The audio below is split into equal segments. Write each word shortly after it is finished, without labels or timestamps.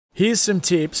Here's some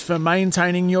tips for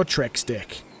maintaining your Trex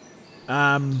deck.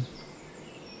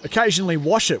 Occasionally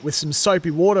wash it with some soapy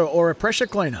water or a pressure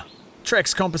cleaner.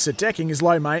 Trex composite decking is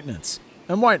low maintenance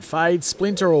and won't fade,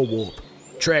 splinter or warp.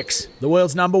 Trex, the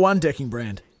world's #1 decking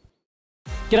brand.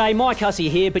 G'day, Mike Hussey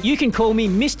here, but you can call me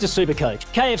Mr.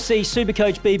 Supercoach. KFC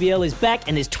Supercoach BBL is back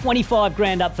and there's 25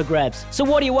 grand up for grabs. So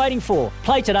what are you waiting for?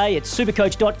 Play today at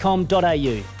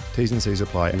supercoach.com.au. T's and C's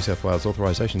apply. New South Wales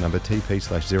authorisation number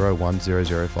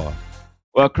TP/01005.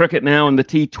 Well, cricket now and the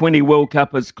T20 World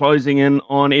Cup is closing in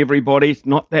on everybody. It's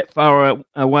not that far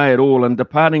away at all. And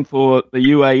departing for the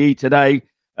UAE today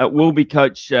will be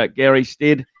Coach Gary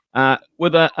Stead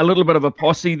with a little bit of a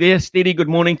posse there. Steady, good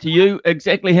morning to you.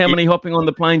 Exactly how many hopping on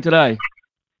the plane today?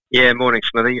 Yeah, morning,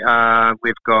 Smithy.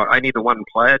 We've got only the one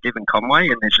player, Devon Conway,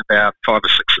 and there's about 5 or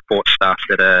 6 support staff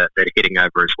that are heading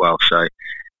over as well. So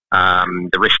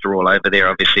the rest are all over there,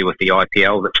 obviously, with the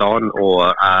IPL that's on,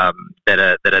 or that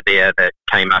are there that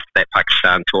came after that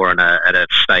Pakistan tour and have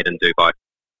stayed in Dubai.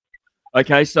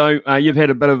 Okay, so you've had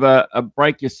a bit of a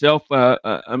break yourself,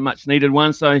 a much-needed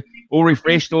one, so all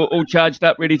refreshed, all charged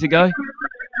up, ready to go?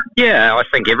 Yeah, I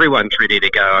think everyone's ready to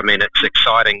go. I mean, it's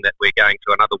exciting that we're going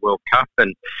to another World Cup,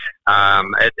 and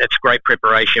it's great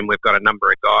preparation. We've got a number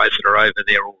of guys that are over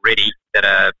there already that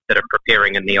are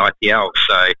preparing in the IPL,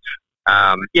 so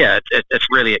it's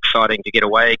really exciting to get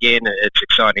away again. It's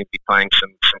exciting to be playing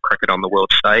some cricket on the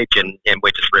world stage, and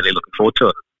we're just really looking forward to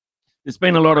it. There's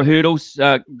been a lot of hurdles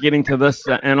getting to this,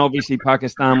 and obviously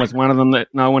Pakistan was one of them that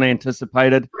no one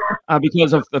anticipated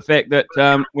because of the fact that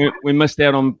we missed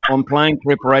out on playing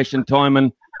preparation time.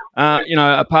 And,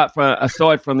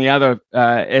 aside from the other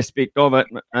aspect of it,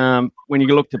 when you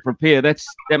look to prepare, that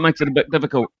makes it a bit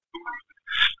difficult.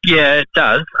 Yeah, it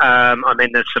does. I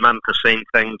mean, there's some unforeseen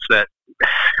things that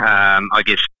I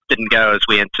guess didn't go as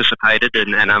we anticipated,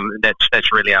 and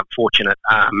that's really unfortunate.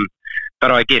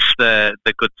 But I guess the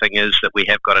good thing is that we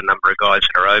have got a number of guys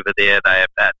that are over there. They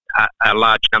have a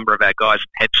large number of our guys have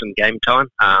had some game time.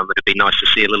 It'd be nice to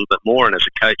see a little bit more, and as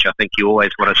a coach, I think you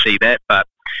always want to see that. But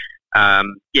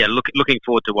looking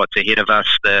forward to what's ahead of us.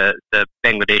 The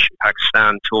Bangladesh and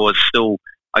Pakistan tours still,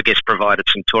 I guess, provided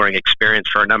some touring experience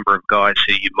for a number of guys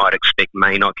who you might expect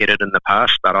may not get it in the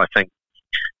past. But I think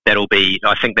that'll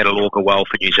augur well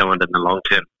for New Zealand in the long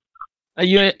term. Are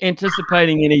you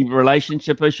anticipating any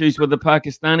relationship issues with the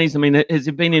Pakistanis? I mean, has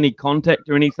there been any contact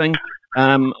or anything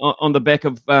on the back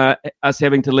of us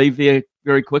having to leave there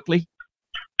very quickly?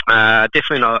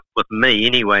 Definitely not with me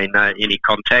anyway, no, any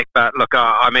contact. But look,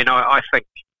 I think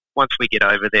once we get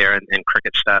over there and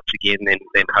cricket starts again,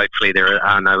 then hopefully there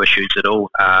are no issues at all.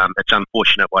 It's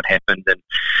unfortunate what happened. And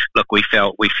look, we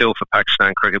feel for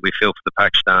Pakistan cricket, we feel for the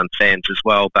Pakistan fans as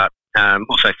well, but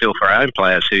also feel for our own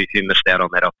players who missed out on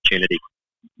that opportunity.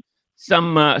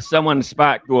 Someone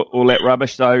sparked all that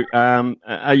rubbish. So I'm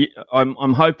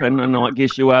hoping, and I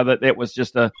guess you are, that was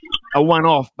just a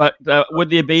one-off. But would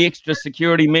there be extra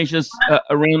security measures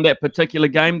around that particular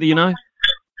game? Do you know?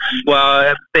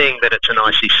 Well, being that it's an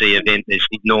ICC event, there's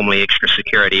normally extra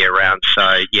security around.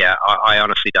 So yeah, I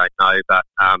honestly don't know, but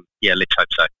let's hope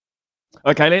so.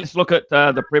 Okay, let's look at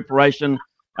the preparation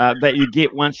that you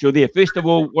get once you're there. First of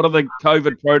all, what are the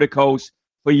COVID protocols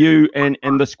for you and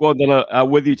the squad that are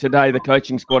with you today, the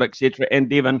coaching squad, etc., and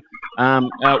Devon?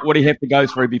 What do you have to go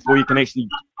through before you can actually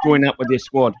join up with their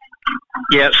squad?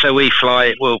 Yeah, so we'll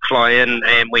fly in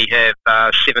and we have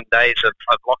 7 days of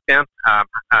lockdown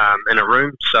in a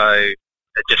room. So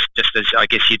just as I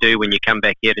guess you do when you come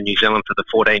back here to New Zealand for the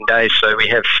 14 days. So we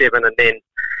have 7, and then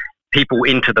people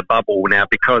into the bubble. Now,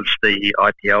 because the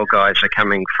IPL guys are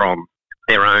coming from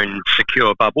their own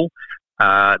secure bubble,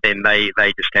 then they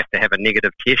just have to have a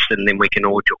negative test, and then we can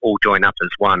all join up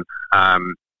as one.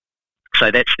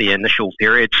 So that's the initial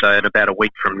period. So in about a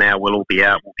week from now, we'll all be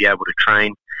out. We'll be able to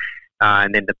train.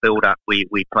 And then the build-up, we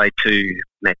play 2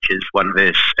 matches, one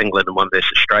versus England and one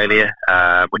versus Australia,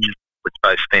 which is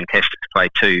both fantastic to play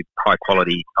 2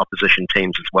 high-quality opposition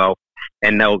teams as well.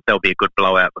 And there'll be a good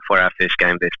blowout before our first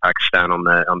game versus Pakistan on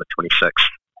the 26th.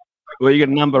 Well, you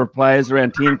got a number of players,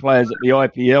 around 10 players at the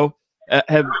IPL.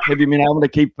 Have you been able to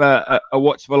keep a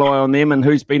watchful eye on them, and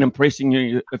who's been impressing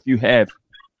you if you have?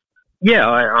 Yeah,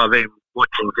 I've been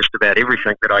watching just about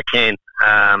everything that I can.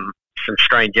 Some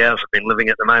strange hours I've been living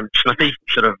at the moment, Smithy,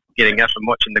 sort of getting up and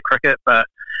watching the cricket. But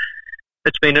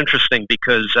it's been interesting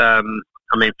because,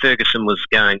 Ferguson was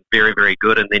going very, very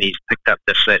good, and then he's picked up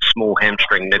that small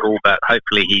hamstring niggle, but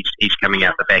hopefully he's coming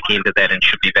out the back end of that and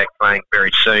should be back playing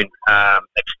very soon.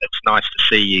 It's nice to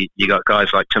see you got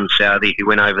guys like Tim Southey, who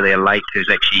went over there late, who's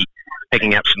actually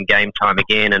picking up some game time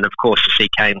again, and of course to see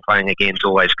Kane playing again is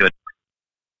always good.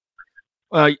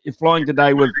 You're flying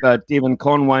today with Devon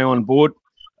Conway on board.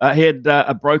 He had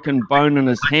a broken bone in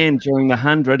his hand during the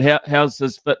 100. How's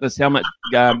his fitness? How much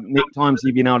net times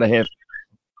he been able to have?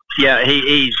 Yeah,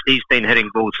 he's been hitting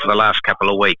balls for the last couple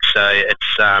of weeks, so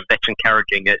it's that's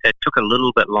encouraging. It took a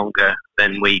little bit longer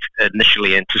than we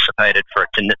initially anticipated for it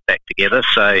to knit back together.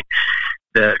 So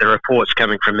the reports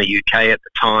coming from the UK at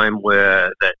the time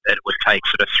were that it would take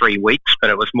sort of 3 weeks, but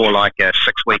it was more like a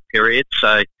 6-week period.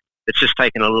 So it's just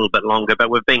taken a little bit longer, but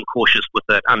we've been cautious with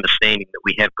it, understanding that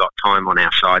we have got time on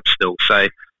our side still. So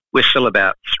we're still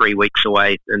about 3 weeks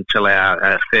away until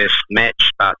our first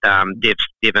match, but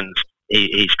Devon's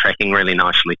he's tracking really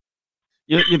nicely.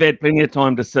 You've had plenty of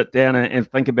time to sit down and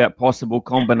think about possible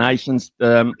combinations.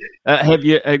 Have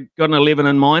you got an 11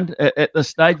 in mind at this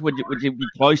stage? Would you be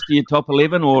close to your top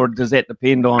 11, or does that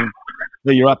depend on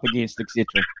who you're up against, etc.?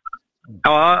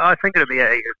 Oh, I think it'll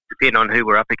depend on who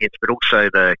we're up against, but also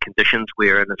the conditions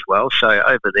we're in as well. So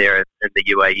over there in the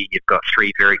UAE, you've got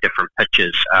 3 very different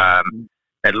pitches.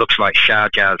 It looks like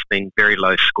Sharjah's been very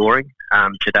low scoring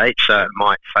to date, so it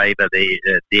might favour the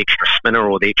extra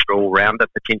spinner or the extra all-rounder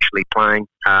potentially playing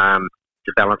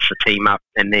to balance the team up.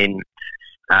 And then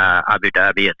Abu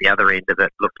Dhabi at the other end of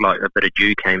it looked like a bit of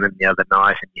dew came in the other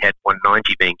night, and you had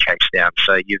 190 being chased down.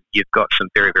 So you've got some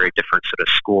very, very different sort of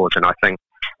scores, and I think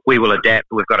we will adapt.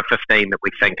 We've got a 15 that we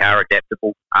think are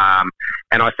adaptable,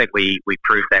 and I think we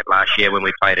proved that last year when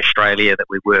we played Australia, that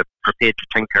we were prepared to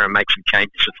tinker and make some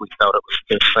changes if we felt it was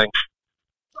the best thing.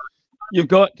 You've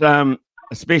got a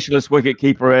specialist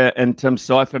wicketkeeper in Tim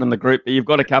Seifert in the group, but you've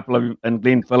got a couple of in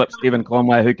Glenn Phillips, Devon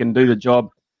Conway, who can do the job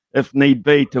if need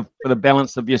be for the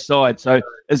balance of your side. So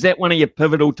is that one of your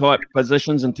pivotal type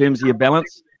positions in terms of your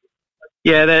balance?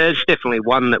 Yeah, there's definitely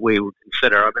one that we would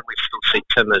consider. I mean, we still see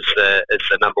Tim as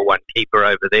the number one keeper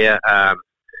over there.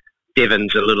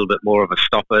 Devon's a little bit more of a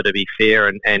stopper, to be fair,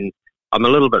 and I'm a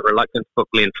little bit reluctant to put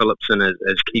Glenn Phillips in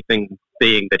as keeping,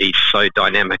 being that he's so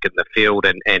dynamic in the field,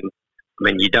 and I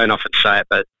mean, you don't often say it,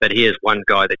 but he is one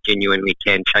guy that genuinely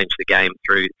can change the game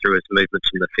through his movements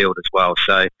in the field as well.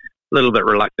 So a little bit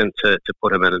reluctant to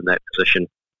put him in that position.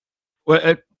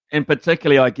 Well, and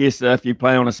particularly, I guess, if you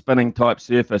play on a spinning type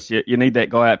surface, you need that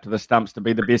guy up to the stumps to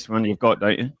be the best one you've got,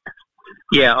 don't you?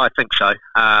 Yeah, I think so.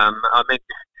 I mean,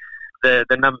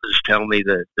 the numbers tell me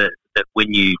that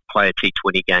when you play a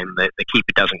T20 game, the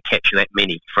keeper doesn't catch that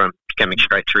many from coming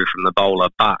straight through from the bowler.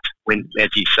 But when, as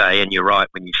you say, and you're right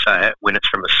when you say it, when it's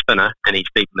from a spinner and he's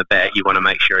beating the bat, you want to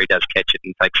make sure he does catch it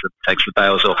and takes the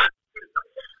bails off.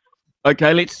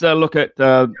 Okay, let's look at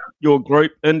your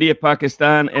group: India,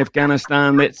 Pakistan,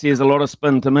 Afghanistan. That says a lot of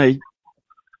spin to me.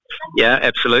 Yeah,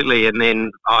 absolutely. And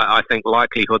then I think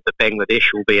likelihood that Bangladesh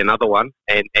will be another one,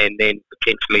 and then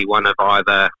potentially one of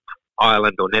either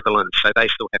Ireland or Netherlands. So they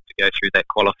still have to go through that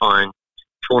qualifying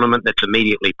tournament that's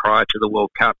immediately prior to the World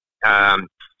Cup.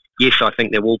 Yes, I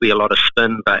think there will be a lot of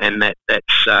spin, but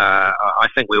I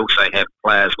think we also have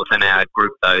players within our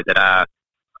group though that are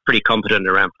pretty competent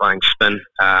around playing spin.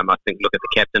 I think look at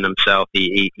the captain himself.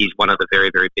 He's one of the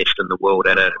very, very best in the world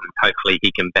at it, and hopefully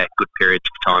he can back good periods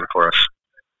of time for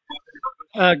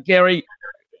us. Gary,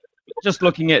 just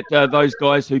looking at those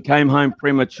guys who came home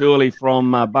prematurely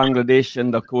from Bangladesh,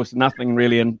 and of course nothing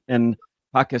really in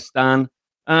Pakistan.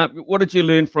 What did you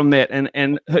learn from that,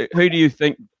 and who do you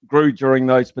think grew during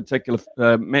those particular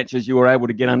matches you were able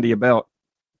to get under your belt?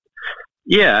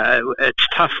 Yeah, it's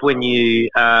tough when you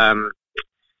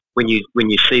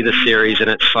see the series and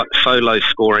it's so low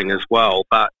scoring as well.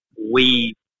 But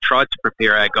we tried to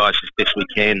prepare our guys as best we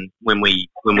can when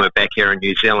we're back here in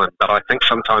New Zealand. But I think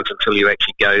sometimes until you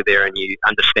actually go there and you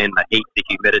understand the heat, the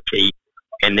humidity,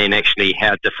 and then actually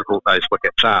how difficult those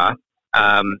wickets are,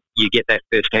 you get that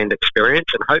first-hand experience.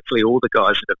 And hopefully all the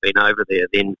guys that have been over there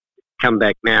then come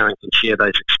back now and can share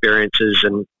those experiences,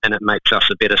 and it makes us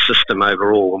a better system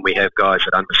overall when we have guys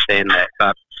that understand that.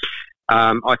 But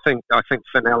I think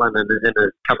Finn Allen in a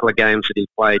couple of games that he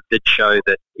played did show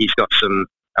that he's got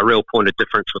a real point of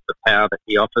difference with the power that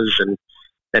he offers, and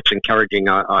that's encouraging,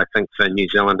 I think, for New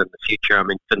Zealand in the future. I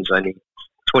mean, Finn's only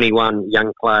 21,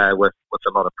 young player with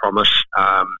a lot of promise.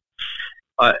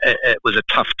 It was a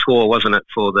tough tour, wasn't it,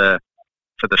 for the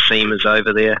seamers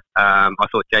over there? I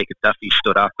thought Jacob Duffy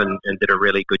stood up and did a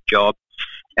really good job,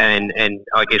 and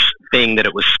I guess being that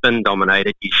it was spin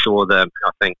dominated, you saw the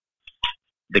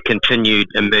continued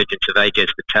emergence of Ajaz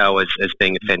Patel as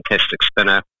being a fantastic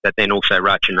spinner, but then also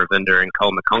Rachin Ravindra and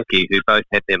Cole McConkey, who both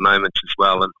had their moments as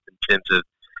well in terms of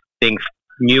being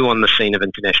new on the scene of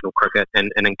international cricket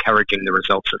and encouraging the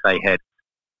results that they had.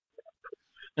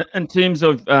 In terms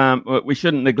of, we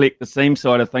shouldn't neglect the seam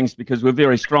side of things because we're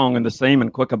very strong in the seam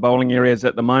and quicker bowling areas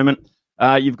at the moment.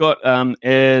 You've got a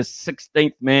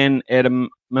 16th man, Adam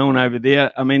Milne, over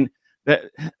there. I mean,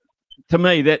 to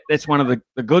me, that's one of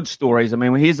the good stories. I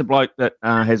mean, here's a bloke that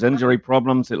has injury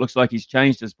problems. It looks like he's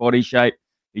changed his body shape.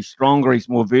 He's stronger. He's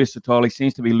more versatile. He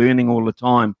seems to be learning all the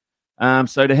time.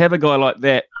 So to have a guy like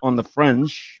that on the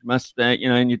fringe must,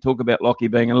 and you talk about Lockie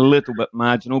being a little bit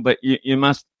marginal, but you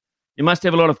must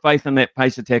have a lot of faith in that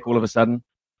pace attack all of a sudden.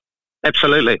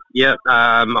 Absolutely, yeah.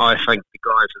 I think the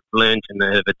guys have learned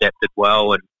and have adapted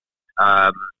well, and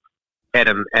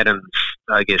Adam's,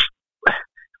 I guess,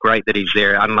 great that he's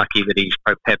there. Unlucky that he's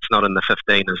perhaps not in the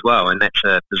 15 as well, and that's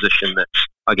a position that's,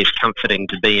 I guess, comforting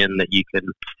to be in, that you can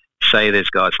say there's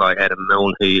guys like Adam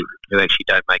Milne who actually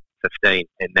don't make 15,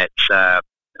 and that's I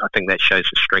think that shows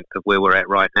the strength of where we're at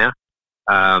right now.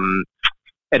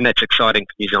 And that's exciting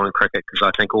for New Zealand cricket, because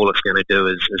I think all it's going to do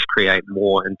is create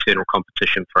more internal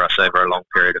competition for us over a long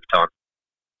period of time.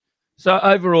 So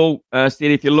overall,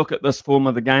 Steady, if you look at this form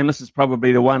of the game, this is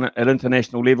probably the one at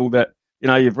international level that,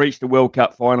 you've reached the World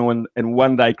Cup final in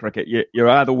one-day cricket. You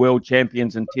are the world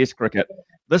champions in Test cricket.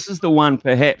 This is the one,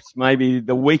 perhaps, maybe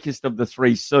the weakest of the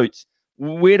three suits.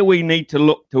 Where do we need to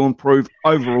look to improve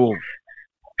overall?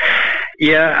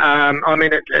 Yeah, I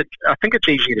mean, I think it's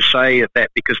easy to say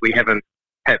that because we haven't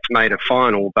perhaps made a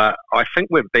final, but I think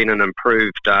we've been an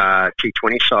improved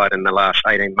T20 side in the last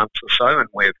 18 months or so, and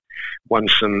we've won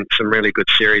some really good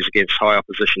series against high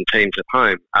opposition teams at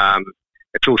home.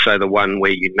 It's also the one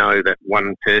where that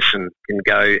one person can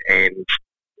go and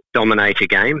dominate a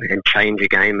game and change a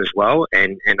game as well.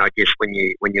 And I guess when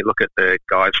you look at the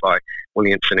guys like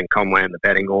Williamson and Conway in the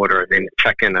batting order, and then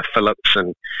chuck in a Phillips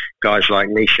and guys like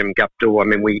Nisham, Guptill, I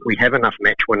mean, we have enough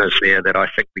match winners there that I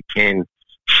think we can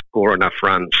score enough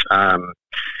runs.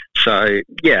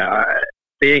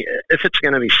 If it's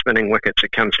going to be spinning wickets,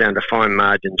 it comes down to fine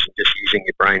margins and just using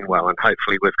your brain well. And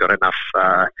hopefully we've got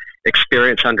enough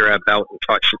experience under our belt in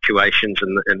tight situations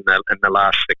in the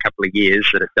last couple of years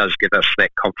that it does give us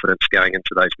that confidence going into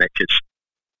those matches.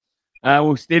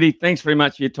 Well, Steady, thanks very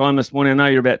much for your time this morning. I know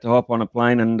you're about to hop on a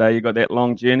plane and you've got that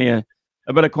long journey, a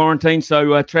bit of quarantine,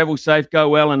 so travel safe, go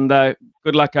well, and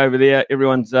good luck over there.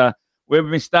 Everyone's we've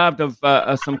been starved of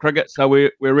some cricket, so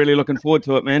we're really looking forward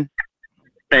to it, man.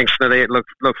 Thanks for that.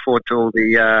 Look forward to all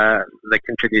the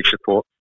continued support.